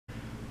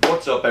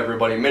What's up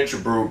everybody, Mitchell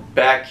Brew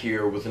back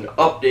here with an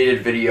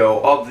updated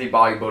video of the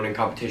bodybuilding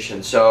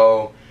competition.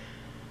 So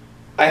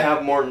I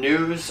have more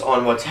news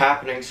on what's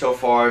happening so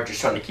far,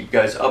 just trying to keep you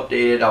guys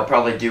updated. I'll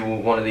probably do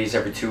one of these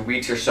every 2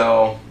 weeks or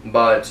so,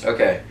 but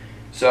okay.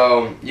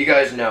 So you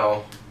guys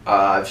know,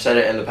 I've said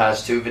it in the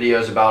past 2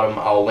 videos about them.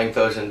 I'll link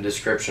those in the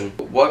description.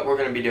 What we're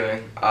going to be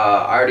doing,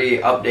 I already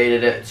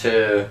updated it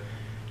to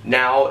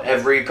now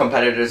every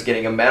competitor is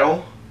getting a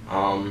medal.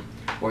 We're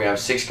going to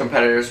have 6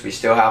 competitors. We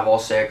still have all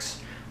 6.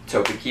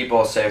 So we keep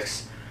all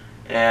 6,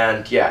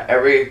 and yeah,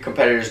 every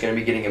competitor is going to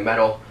be getting a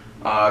medal.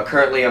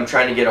 Currently, I'm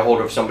trying to get a hold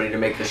of somebody to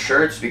make the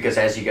shirts because,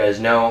 as you guys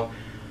know,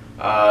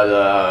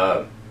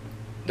 the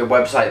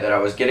website that I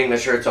was getting the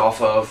shirts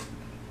off of,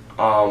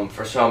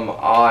 for some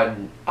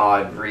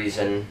odd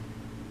reason,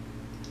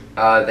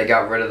 they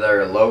got rid of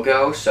their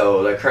logo,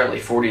 so they're currently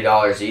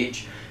 $40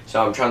 each.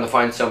 So I'm trying to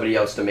find somebody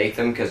else to make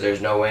them because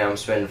there's no way I'm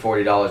spending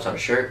 $40 on a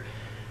shirt.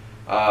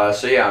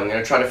 So yeah, I'm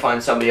going to try to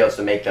find somebody else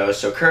to make those.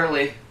 So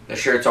currently, the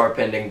shirts are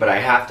pending, but I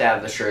have to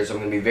have the shirts. I'm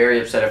going to be very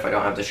upset if I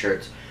don't have the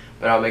shirts,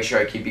 but I'll make sure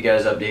I keep you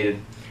guys updated.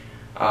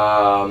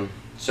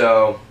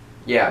 So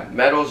yeah,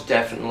 medals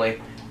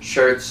definitely.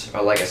 Shirts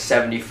are like a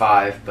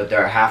 75, but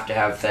they're a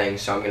have-to-have thing,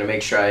 so I'm going to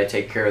make sure I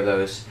take care of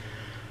those.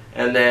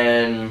 And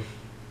then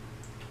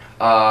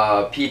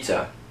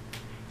pizza.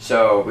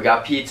 So we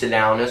got pizza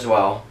down as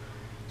well.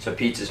 So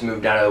pizza's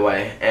moved out of the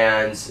way,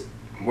 and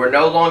we're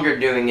no longer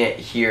doing it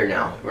here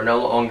now. We're no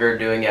longer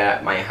doing it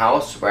at my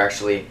house. We're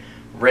actually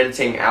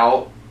renting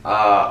out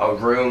a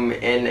room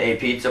in a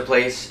pizza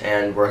place,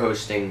 and we're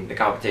hosting the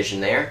competition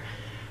there.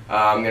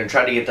 I'm going to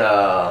try to get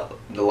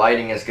the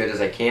lighting as good as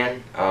I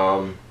can.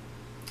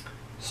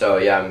 So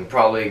yeah, I'm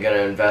probably going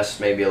to invest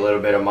maybe a little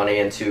bit of money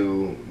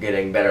into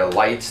getting better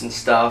lights and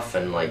stuff,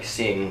 and like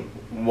seeing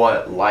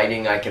what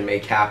lighting I can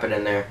make happen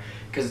in there,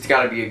 because it's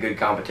got to be a good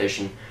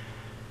competition.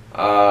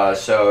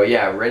 So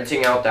yeah,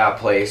 renting out that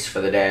place for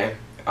the day.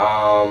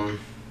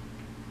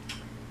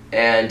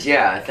 And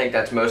yeah, I think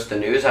that's most of the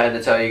news I had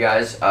to tell you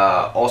guys.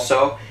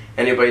 Also,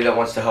 anybody that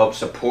wants to help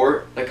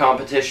support the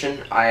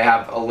competition, I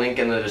have a link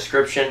in the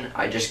description.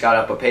 I just got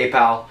up a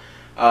PayPal.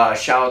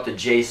 Shout out to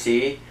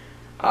JC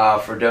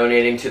for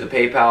donating to the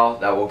PayPal.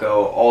 That will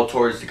go all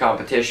towards the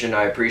competition.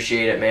 I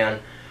appreciate it,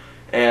 man.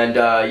 And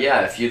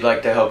yeah, if you'd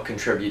like to help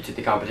contribute to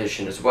the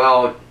competition as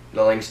well,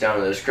 the link's down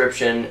in the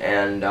description.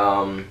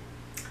 And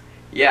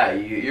yeah,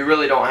 you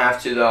really don't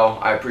have to, though.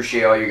 I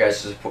appreciate all you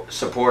guys'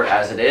 support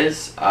as it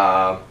is.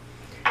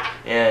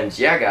 And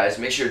yeah, guys,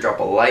 make sure to drop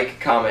a like,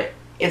 comment,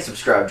 and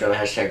subscribe. Join the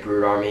hashtag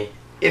Brewed Army.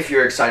 If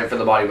you're excited for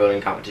the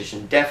bodybuilding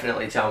competition,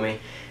 definitely tell me,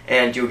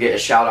 and you'll get a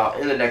shout out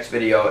in the next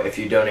video if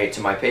you donate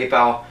to my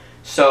PayPal.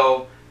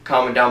 So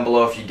comment down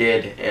below if you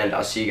did, and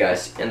I'll see you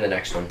guys in the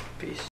next one. Peace.